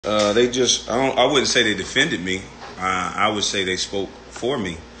They just, I wouldn't say they defended me. I would say they spoke for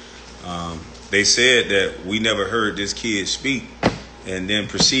me. They said that we never heard this kid speak and then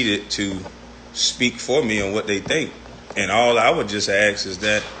proceeded to speak for me on what they think. And all I would just ask is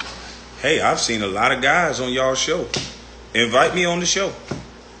that, hey, I've seen a lot of guys on y'all show. Invite me on the show.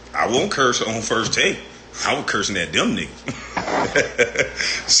 I won't curse on first take. I was cursing at them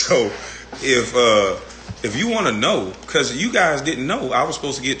niggas. So if you want to know, because you guys didn't know, I was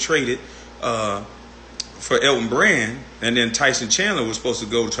supposed to get traded for Elton Brand, and then Tyson Chandler was supposed to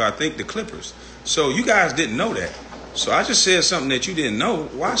go to, I think, the Clippers. So you guys didn't know that. So I just said something that you didn't know.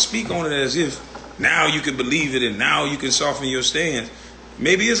 Why speak on it as if now you can believe it and now you can soften your stance?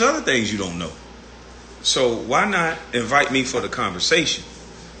 Maybe it's other things you don't know. So why not invite me for the conversation?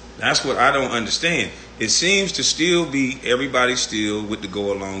 That's what I don't understand. It seems to still be everybody still with the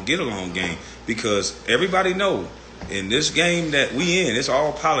go along, get along game, because everybody know in this game that we in, it's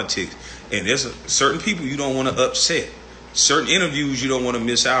all politics, and there's certain people you don't want to upset, certain interviews you don't want to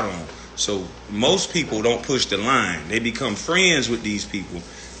miss out on. So most people don't push the line. They become friends with these people,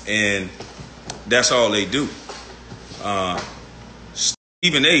 and that's all they do.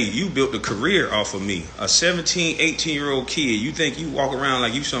 Stephen A., you built a career off of me. A 17, 18-year-old kid, you think you walk around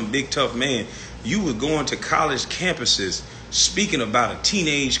like you some big tough man. You were going to college campuses speaking about a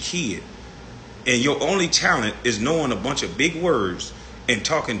teenage kid, and your only talent is knowing a bunch of big words and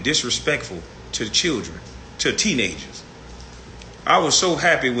talking disrespectful to children, to teenagers. I was so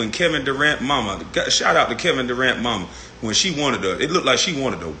happy when Kevin Durant mama, shout out to Kevin Durant mama, when she wanted to, it looked like she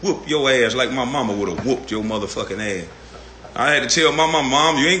wanted to whoop your ass like my mama would have whooped your motherfucking ass. I had to tell my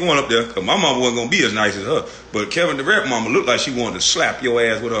mom, you ain't going up there, because my mama wasn't going to be as nice as her. But Kevin Durant mama looked like she wanted to slap your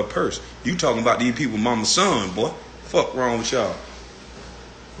ass with her purse. You talking about these people mama's son, boy. Fuck wrong with y'all.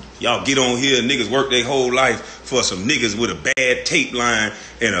 Y'all get on here, niggas work their whole life for some niggas with a bad tape line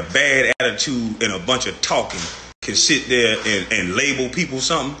and a bad attitude and a bunch of talking can sit there and label people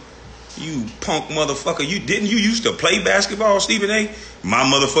something. You punk motherfucker. Didn't you used to play basketball, Stephen A? My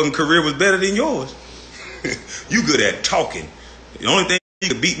motherfucking career was better than yours. You good at talking. The only thing you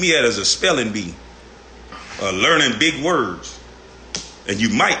can beat me at is a spelling bee. Learning big words. And you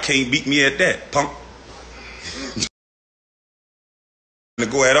can't beat me at that, punk. To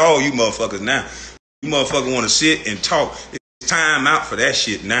go at all you motherfuckers now. You motherfuckers want to sit and talk. It's time out for that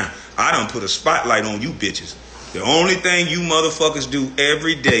shit now. I done put a spotlight on you bitches. The only thing you motherfuckers do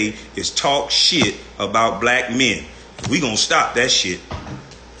every day is talk shit about black men. We gonna stop that shit.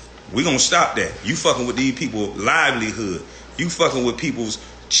 We gonna stop that. You fucking with these people's livelihood. You fucking with people's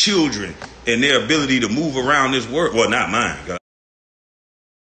children and their ability to move around this world. Well, not mine.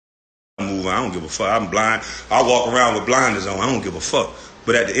 I don't give a fuck. I'm blind. I walk around with blinders on. I don't give a fuck.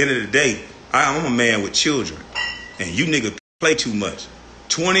 But at the end of the day, I'm a man with children. And you niggas play too much.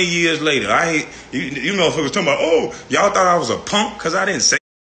 20 years later, you motherfuckers talking about, oh, y'all thought I was a punk because I didn't say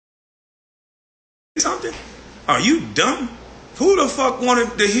something? Are you dumb? Who the fuck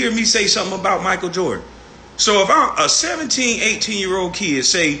wanted to hear me say something about Michael Jordan? So if I'm a 17, 18-year-old kid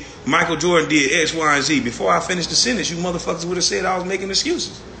say Michael Jordan did X, Y, and Z, before I finished the sentence, you motherfuckers would have said I was making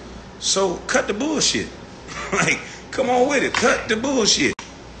excuses. So cut the bullshit. Like, come on with it. Cut the bullshit.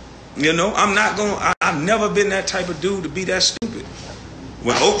 You know, I've never been that type of dude to be that stupid.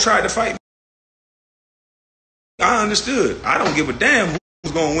 When Oak tried to fight me, I understood. I don't give a damn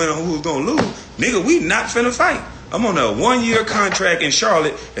who's going to win or who's going to lose. Nigga, we not finna fight. I'm on a 1-year contract in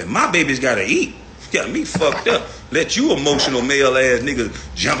Charlotte, and my baby's got to eat. Got me fucked up. Let you emotional male-ass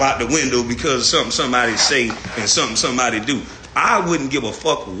niggas jump out the window because of something somebody say and something somebody do. I wouldn't give a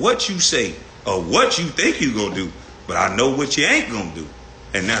fuck what you say or what you think you gonna do, but I know what you ain't gonna do,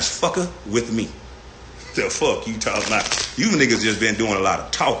 and that's fucker with me. The fuck you talking about? You niggas just been doing a lot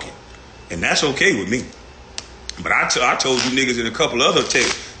of talking, and that's okay with me. But I told you niggas in a couple other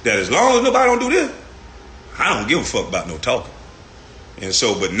texts that as long as nobody don't do this, I don't give a fuck about no talking. And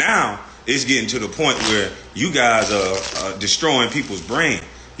so, but now it's getting to the point where you guys are destroying people's brain.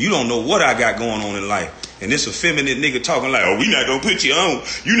 You don't know what I got going on in life. And this effeminate nigga talking like, oh, we not gonna put you on.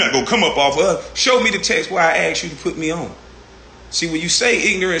 You not gonna come up off of us. Show me the text where I asked you to put me on. See, when you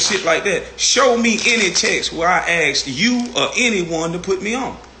say ignorant shit like that, show me any text where I asked you or anyone to put me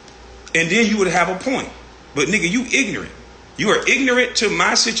on. And then you would have a point. But nigga, you ignorant. You are ignorant to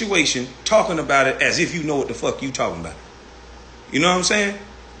my situation, talking about it as if you know what the fuck you talking about. You know what I'm saying?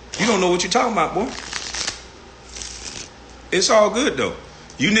 You don't know what you're talking about, boy. It's all good, though.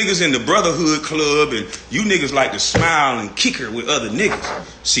 You niggas in the brotherhood club, and you niggas like to smile and kick her with other niggas.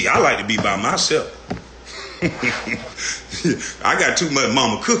 See, I like to be by myself. I got too much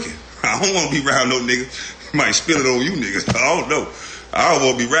mama cooking. I don't want to be around no niggas. Might spill it on you niggas. I don't know. I don't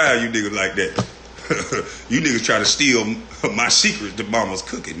want to be around you niggas like that. You niggas try to steal my secrets to mama's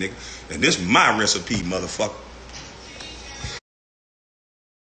cooking, nigga. And this my recipe, motherfucker.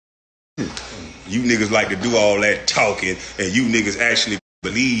 You niggas like to do all that talking, and you niggas actually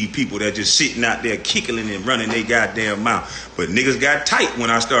believe people that just sitting out there kicking and running their goddamn mouth. But niggas got tight when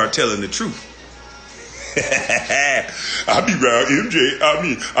I started telling the truth. I be around MJ.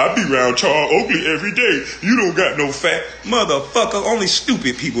 I be around Charles Oakley every day. You don't got no fat. Motherfucker, only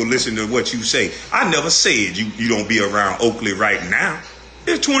stupid people listen to what you say. I never said you don't be around Oakley right now.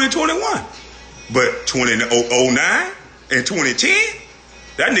 It's 2021. But 2009 and 2010,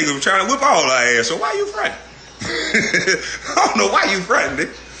 that nigga was trying to whip all our ass. So why you fronting? I don't know why you fronting,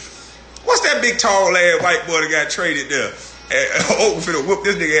 nigga. What's that big tall ass white boy that got traded there? Oak finna whoop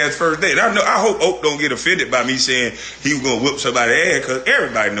this nigga ass first day. I hope Oak don't get offended by me saying he was gonna whoop somebody's ass, because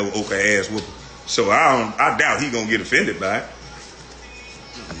everybody know Oak a ass whooping. So I doubt he gonna get offended by it.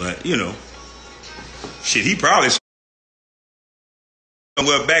 But you know, shit, he probably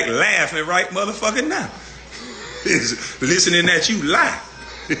somewhere back laughing right motherfucking now. Listening at you lie.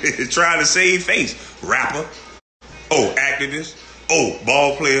 Trying to save face. Rapper. Oh, activist. Oh,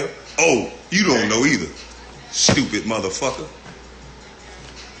 ball player. Oh, you don't know either. Stupid motherfucker.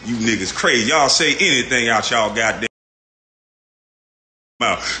 You niggas crazy. Y'all say anything out y'all goddamn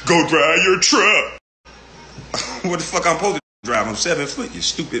mouth. Go drive your truck. What the fuck I'm supposed to drive? I'm 7 foot, you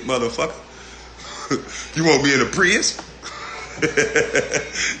stupid motherfucker. You want me in a Prius?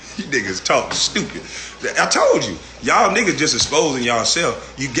 You niggas talk stupid. I told you. Y'all niggas just exposing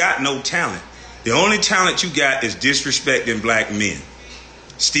yourself. You got no talent. The only talent you got is disrespecting black men.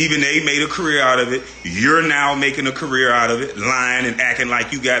 Stephen A. made a career out of it. You're now making a career out of it, lying and acting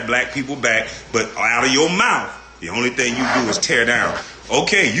like you got black people back. But out of your mouth, the only thing you do is tear down.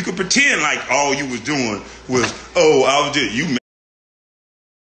 Okay, you can pretend like all you was doing was, oh, I was just, you mad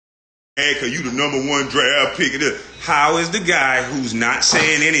because you the #1 draft pick. How is the guy who's not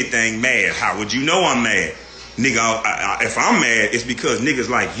saying anything mad? How would you know I'm mad? Nigga, if I'm mad, it's because niggas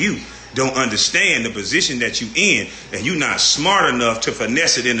like you don't understand the position that you in, and you not smart enough to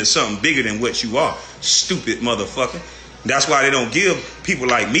finesse it into something bigger than what you are. Stupid motherfucker. That's why they don't give people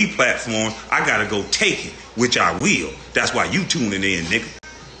like me platforms. I gotta go take it, which I will. That's why you tuning in, nigga.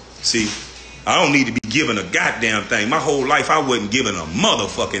 See, I don't need to be given a goddamn thing. My whole life I wasn't given a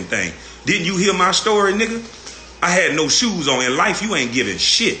motherfucking thing. Didn't you hear my story, nigga? I had no shoes on. In life, you ain't giving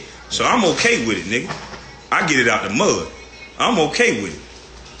shit. So I'm okay with it, nigga. I get it out the mud. I'm okay with it.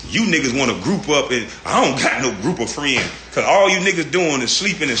 You niggas want to group up, and I don't got no group of friends, because all you niggas doing is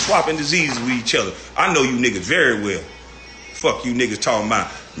sleeping and swapping diseases with each other. I know you niggas very well. Fuck you niggas talking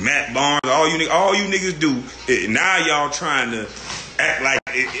about Matt Barnes. All you niggas do, now y'all trying to act like,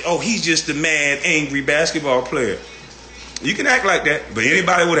 oh, he's just a mad, angry basketball player. You can act like that, but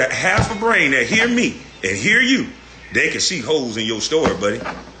anybody with a half a brain that hear me and hear you, they can see holes in your story, buddy.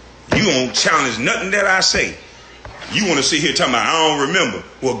 You won't challenge nothing that I say. You want to sit here talking about, I don't remember.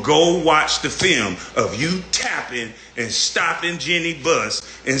 Well, go watch the film of you tapping and stopping Jenny Buss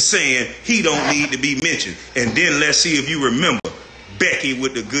and saying he don't need to be mentioned. And then let's see if you remember Becky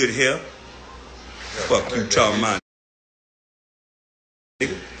with the good hair. Fuck you talking about.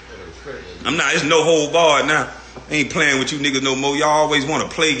 I'm not, it's no whole bar now. I ain't playing with you niggas no more. Y'all always want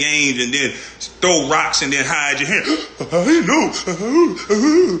to play games and then throw rocks and then hide your hand. I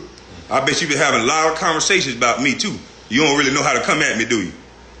know. I bet you been having a lot of conversations about me too. You don't really know how to come at me, do you?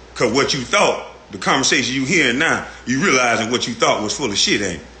 Because what you thought, the conversation you hearing now, you realizing what you thought was full of shit,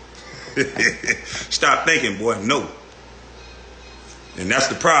 ain't it? Stop thinking, boy. No. And that's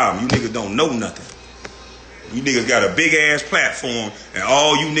the problem. You niggas don't know nothing. You niggas got a big ass platform, and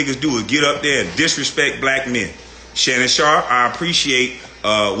all you niggas do is get up there and disrespect black men. Shannon Sharp, I appreciate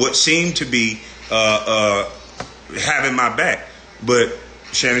what seemed to be having my back, but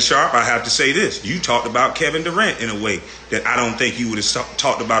Shannon Sharp, I have to say this. You talked about Kevin Durant in a way that I don't think you would have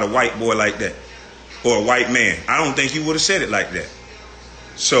talked about a white boy like that, or a white man. I don't think you would have said it like that.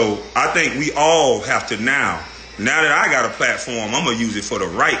 So I think we all have to now that I got a platform, I'm going to use it for the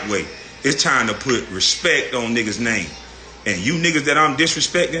right way. It's time to put respect on niggas' name. And you niggas that I'm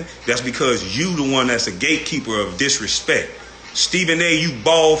disrespecting, that's because you the one that's a gatekeeper of disrespect. Stephen A., you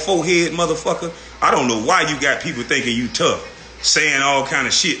bald forehead motherfucker. I don't know why you got people thinking you tough, saying all kind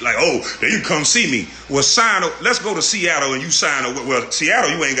of shit like, oh, they can come see me. Well, let's go to Seattle and you sign a, well,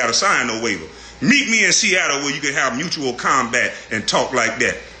 Seattle, you ain't got to sign no waiver. Meet me in Seattle where you can have mutual combat and talk like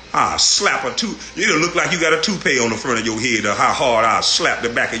that. I'll slap a tooth. It'll look like you got a toupee on the front of your head, or how hard I'll slap the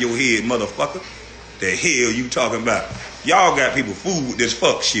back of your head, motherfucker. The hell you talking about? Y'all got people fooled with this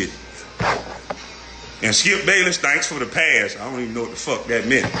fuck shit. And Skip Bayless, thanks for the pass. I don't even know what the fuck that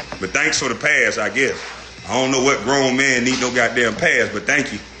meant. But thanks for the pass, I guess. I don't know what grown man need no goddamn pass, but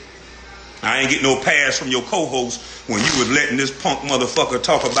thank you. I ain't get no pass from your co-host when you was letting this punk motherfucker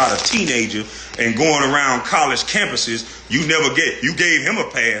talk about a teenager and going around college campuses. You gave him a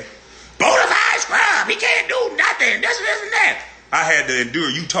pass. Bonafide scrub, he can't do nothing, this and that. I had to endure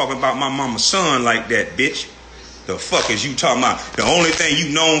you talking about my mama's son like that, bitch. The fuck is you talking about? The only thing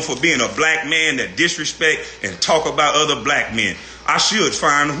you known for being a black man that disrespect and talk about other black men. I should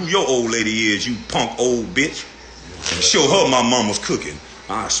find who your old lady is, you punk old bitch. And show her my mama's cooking.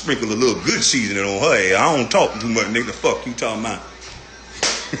 I sprinkle a little good seasoning on her head. I don't talk too much, nigga. The fuck you talking about?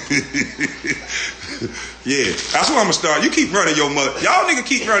 Yeah, that's what I'm gonna start. You keep running your mother. Y'all nigga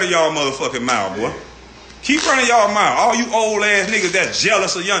keep running y'all motherfucking mouth, boy. Keep running y'all mouth. All you old ass niggas that's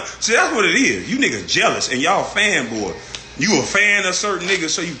jealous of young. See, that's what it is. You niggas jealous and y'all fanboy. You a fan of certain niggas,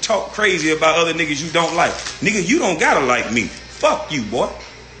 so you talk crazy about other niggas you don't like. Nigga, you don't gotta like me. Fuck you, boy.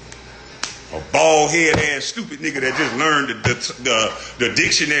 A bald head ass stupid nigga that just learned the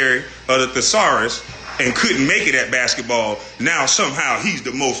dictionary of the thesaurus and couldn't make it at basketball. Now somehow he's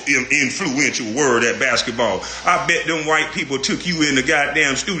the most influential word at basketball. I bet them white people took you in the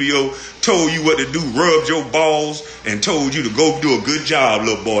goddamn studio, told you what to do, rubbed your balls, and told you to go do a good job,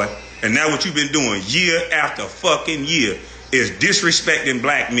 little boy. And now what you've been doing year after fucking year is disrespecting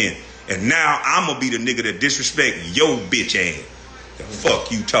black men. And now I'm gonna be the nigga that disrespect your bitch ass. The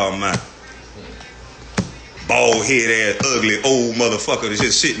fuck you talking about? Bald head ass, ugly old motherfucker that's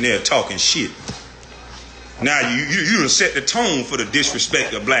just sitting there talking shit. Now you done set the tone for the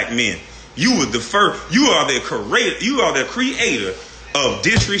disrespect of black men. You were the first. You are the creator of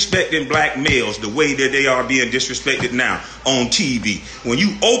disrespecting black males the way that they are being disrespected now on TV. When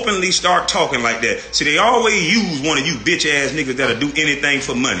you openly start talking like that, see, they always use one of you bitch ass niggas that'll do anything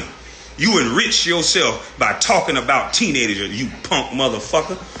for money. You enrich yourself by talking about teenagers, you punk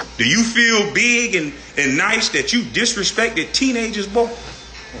motherfucker. Do you feel big and nice that you disrespected teenagers, boy?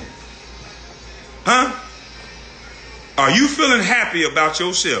 Huh? Are you feeling happy about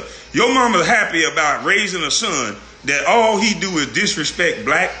yourself? Your mama's happy about raising a son that all he do is disrespect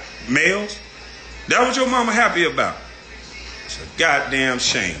black males? That what your mama happy about? It's a goddamn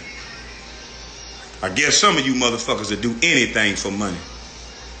shame. I guess some of you motherfuckers will do anything for money.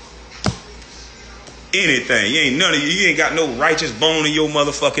 Anything. You ain't got no righteous bone in your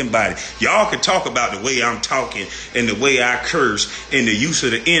motherfucking body. Y'all can talk about the way I'm talking and the way I curse and the use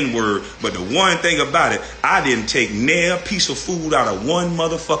of the N-word, but the one thing about it, I didn't take near a piece of food out of one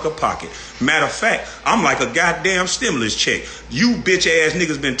motherfucker pocket. Matter of fact, I'm like a goddamn stimulus check. You bitch ass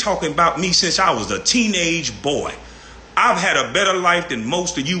niggas been talking about me since I was a teenage boy. I've had a better life than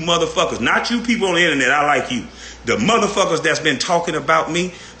most of you motherfuckers. Not you people on the internet, I like you. The motherfuckers that's been talking about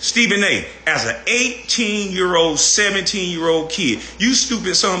me, Stephen A., as an 18-year-old, 17-year-old kid, you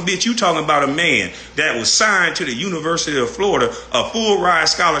stupid son of a bitch, you talking about a man that was signed to the University of Florida, a full ride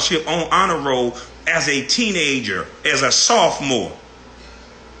scholarship on honor roll as a teenager, as a sophomore.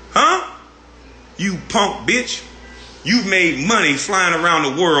 Huh? You punk bitch. You've made money flying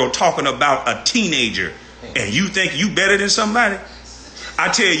around the world talking about a teenager, and you think you better than somebody? I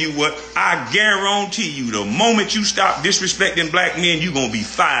tell you what, I guarantee you, the moment you stop disrespecting black men, you gonna be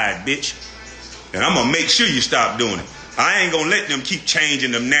fired, bitch. And I'm gonna make sure you stop doing it. I ain't gonna let them keep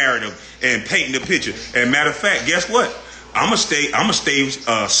changing the narrative and painting the picture. And matter of fact, guess what? I'm gonna stay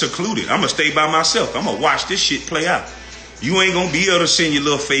secluded. I'm gonna stay by myself. I'm gonna watch this shit play out. You ain't gonna be able to send your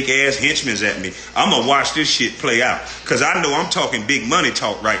little fake ass henchmen at me. I'm gonna watch this shit play out. Cause I know I'm talking big money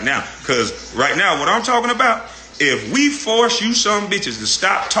talk right now. Cause right now, what I'm talking about, if we force you some bitches to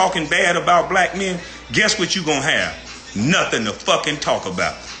stop talking bad about black men, guess what you gonna have? Nothing to fucking talk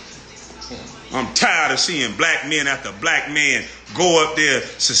about. I'm tired of seeing black men after black man go up there,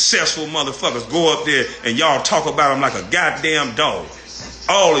 successful motherfuckers go up there and y'all talk about them like a goddamn dog.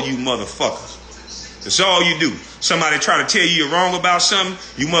 All of you motherfuckers. That's all you do. Somebody try to tell you you're wrong about something,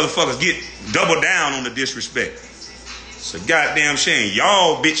 you motherfuckers get double down on the disrespect. It's a goddamn shame.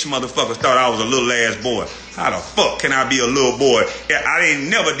 Y'all bitch motherfuckers thought I was a little ass boy. How the fuck can I be a little boy? I ain't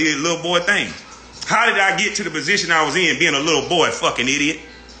never did little boy things. How did I get to the position I was in being a little boy, fucking idiot?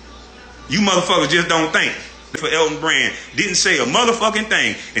 You motherfuckers just don't think. For Elton Brand didn't say a motherfucking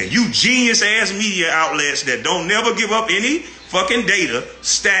thing. And you genius ass media outlets that don't never give up any fucking data,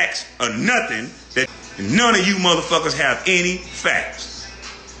 stacks, or nothing, that none of you motherfuckers have any facts.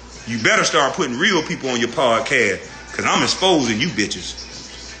 You better start putting real people on your podcast. Cause I'm exposing you bitches.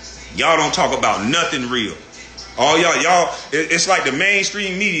 Y'all don't talk about nothing real. All y'all, it's like the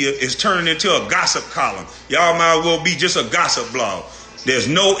mainstream media is turning into a gossip column. Y'all might as well be just a gossip blog. There's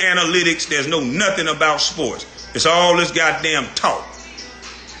no analytics. There's no nothing about sports. It's all this goddamn talk.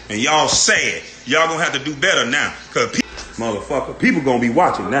 And y'all sad. Y'all gonna have to do better now. Cause motherfucker, people gonna be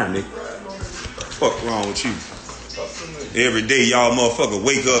watching now, nigga. Fuck wrong with you? Every day y'all motherfucker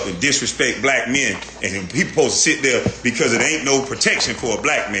wake up and disrespect black men, and people supposed to sit there because it ain't no protection for a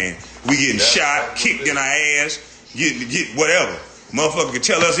black man. We getting shot, kicked in our ass, get whatever. Motherfucker can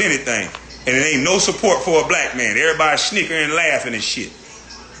tell us anything. And it ain't no support for a black man. Everybody snickering and laughing and shit.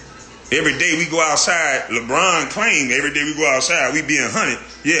 Every day we go outside, LeBron claimed every day we go outside, we being hunted.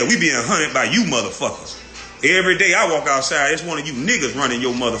 Yeah, we being hunted by you motherfuckers. Every day I walk outside, it's one of you niggas running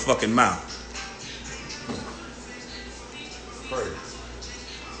your motherfucking mouth.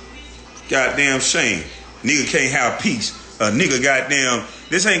 Goddamn shame. Nigga can't have peace. A nigga goddamn,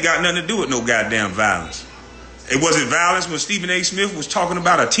 this ain't got nothing to do with no goddamn violence. It wasn't violence when Stephen A. Smith was talking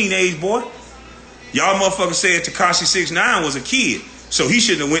about a teenage boy. Y'all motherfuckers said Tekashi 6ix9ine was a kid. So he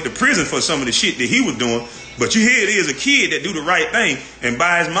shouldn't have went to prison for some of the shit that he was doing. But you hear it is a kid that do the right thing and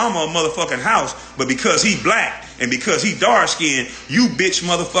buy his mama a motherfucking house. But because he black and because he dark skinned, you bitch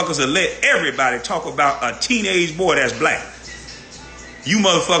motherfuckers will let everybody talk about a teenage boy that's black. You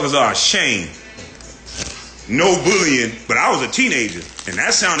motherfuckers are ashamed. No bullying, but I was a teenager and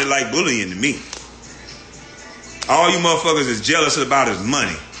that sounded like bullying to me. All you motherfuckers is jealous about his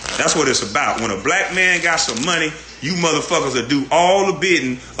money. That's what it's about. When a black man got some money, you motherfuckers will do all the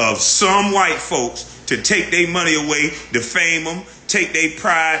bidding of some white folks to take their money away, defame them, take their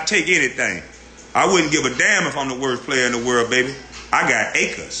pride, take anything. I wouldn't give a damn if I'm the worst player in the world, baby. I got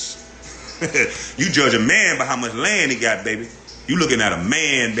acres. You judge a man by how much land he got, baby. You looking at a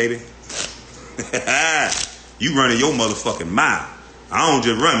man, baby. You running your motherfucking mouth. I don't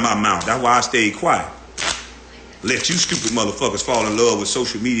just run my mouth. That's why I stay quiet. Let you stupid motherfuckers fall in love with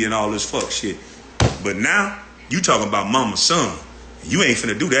social media and all this fuck shit. But now, you talking about mama's son. You ain't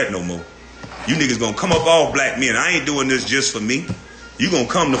finna do that no more. You niggas gonna come up all black men. I ain't doing this just for me. You gonna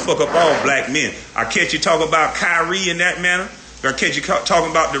come to fuck up all black men. I catch you talking about Kyrie in that manner. I catch you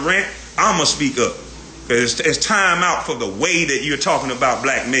talking about Durant. I'ma speak up. Cause it's time out for the way that you're talking about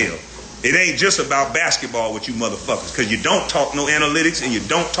black male. It ain't just about basketball with you motherfuckers. Cause you don't talk no analytics and you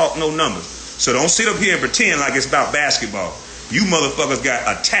don't talk no numbers. So don't sit up here and pretend like it's about basketball. You motherfuckers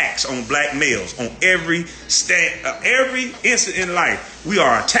got attacks on black males on every instant in life. We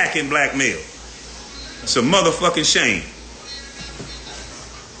are attacking black males. It's a motherfucking shame.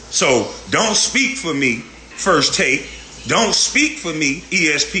 So don't speak for me, First Take. Don't speak for me,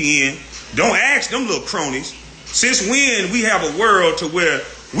 ESPN. Don't ask them little cronies. Since when we have a world to where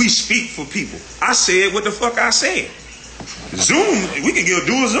we speak for people? I said what the fuck I said. Zoom, we can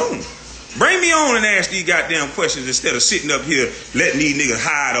do a Zoom. Bring me on and ask these goddamn questions instead of sitting up here letting these niggas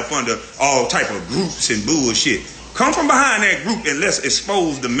hide up under all type of groups and bullshit. Come from behind that group and let's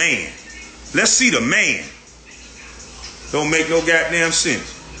expose the man. Let's see the man. Don't make no goddamn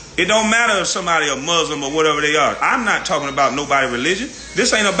sense. It don't matter if somebody a Muslim or whatever they are. I'm not talking about nobody's religion.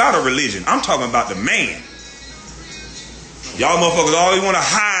 This ain't about a religion. I'm talking about the man. Y'all motherfuckers always want to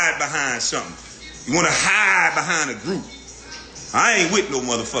hide behind something. You want to hide behind a group. I ain't with no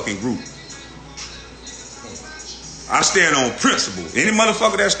motherfucking group. I stand on principle. Any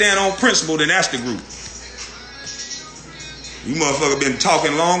motherfucker that stand on principle, then that's the group. You motherfucker been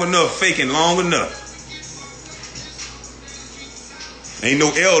talking long enough, faking long enough. Ain't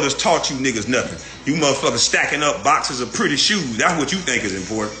no elders taught you niggas nothing. You motherfuckers stacking up boxes of pretty shoes. That's what you think is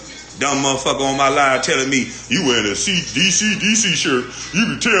important. Dumb motherfucker on my live telling me, you wearing a DC shirt. You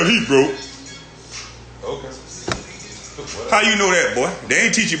can tell he broke. Okay. How you know that, boy? They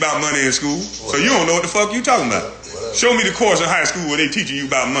ain't teach you about money in school. So you don't know what the fuck you talking about. Show me the course in high school where they teaching you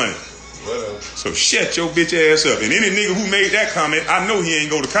about money. So shut your bitch ass up. And any nigga who made that comment, I know he ain't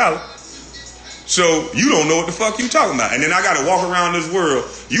go to college. So you don't know what the fuck you talking about. And then I gotta walk around this world.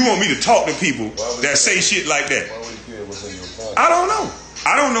 You want me to talk to people that say shit like that? Why would you care what's in your pocket? I don't know.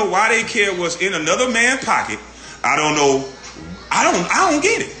 I don't know why they care what's in another man's pocket. I don't know. I don't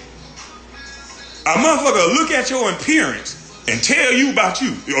get it. A motherfucker look at your appearance and tell you about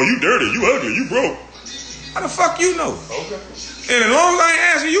you. Oh, you dirty, you ugly, you broke. How the fuck you know? Okay. And as long as I ain't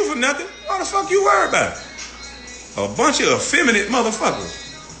asking you for nothing, why the fuck you worry about it? A bunch of effeminate motherfuckers.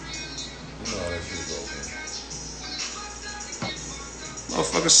 You know how that shit go, man.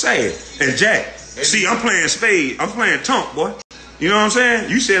 Motherfucker sad. And Jack, see, I'm playing spade. I'm playing tunk, boy. You know what I'm saying?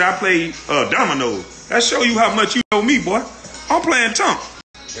 You said I play dominoes. That show you how much you know me, boy. I'm playing tunk.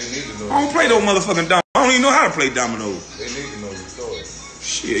 They need to know. I don't play those motherfucking dominoes. I don't even know how to play dominoes. They need to know your story.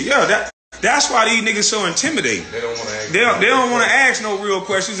 Shit, yeah, that. That's why these niggas so intimidating. They don't want to ask. They don't want to ask no real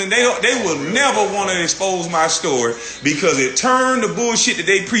questions, and they will never want to expose my story because it turned the bullshit that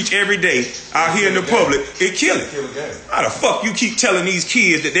they preach every day out here in the public. It kill it. How the fuck you keep telling these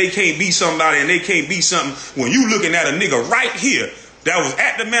kids that they can't be somebody and they can't be something when you looking at a nigga right here that was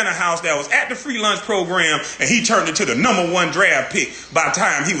at the Manor House, that was at the free lunch program, and he turned into the #1 draft pick by the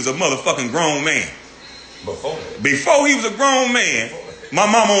time he was a motherfucking grown man. Before he was a grown man, my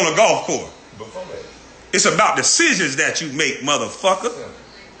mama on a golf course. It's about decisions that you make, motherfucker.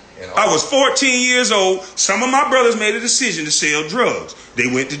 I was 14 years old. Some of my brothers made a decision to sell drugs. They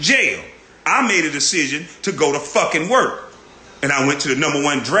went to jail. I made a decision to go to fucking work. And I went to the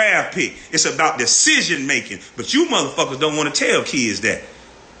 #1 draft pick. It's about decision making. But you motherfuckers don't want to tell kids that.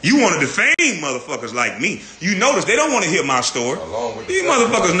 You want to defame motherfuckers like me. You notice they don't want to hear my story. These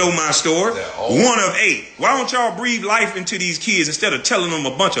motherfuckers know my story. One of 8. Why don't y'all breathe life into these kids instead of telling them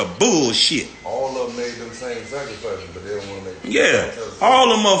a bunch of bullshit? All of them made them same sacrifices, but they don't want to make. Yeah, all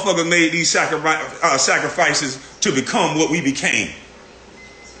them motherfuckers made these sacrifices to become what we became.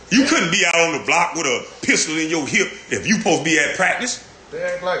 You couldn't be out on the block with a pistol in your hip if you supposed to be at practice. They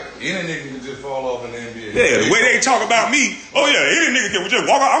act like any nigga can just fall off in the NBA. Yeah, the way they talk about me, oh yeah, any nigga can just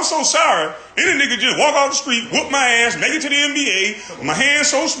walk out. I'm so sorry. Any nigga just walk out the street, whoop my ass, make it to the NBA. My hand's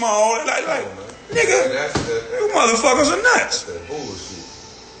so small. Like nigga, you motherfuckers are nuts. That's that bullshit.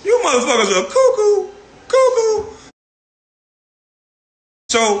 You motherfuckers are cuckoo.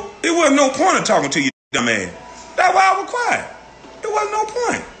 So it wasn't no point in talking to you, dumb ass. That's why I was quiet. There wasn't no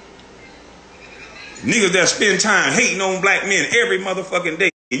point. Niggas that spend time hating on black men every motherfucking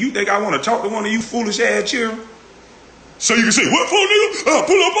day. You think I want to talk to one of you foolish ass children? So you can say, what for, nigga? I'll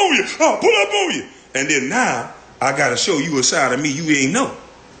pull up on you. I'll pull up on you. And then now, I got to show you a side of me you ain't know.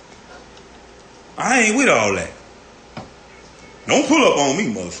 I ain't with all that. Don't pull up on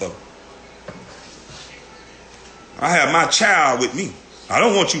me, motherfucker. I have my child with me. I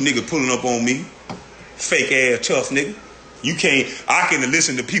don't want you niggas pulling up on me. Fake ass tough nigga. You can't, I can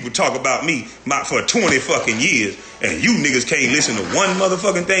listen to people talk about me for 20 fucking years, and you niggas can't listen to one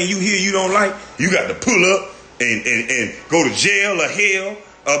motherfucking thing you hear you don't like. You got to pull up and go to jail or hell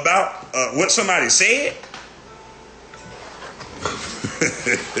about what somebody said.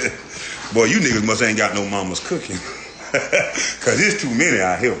 Boy, you niggas must ain't got no mama's cooking. Because there's too many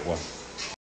out here, boy.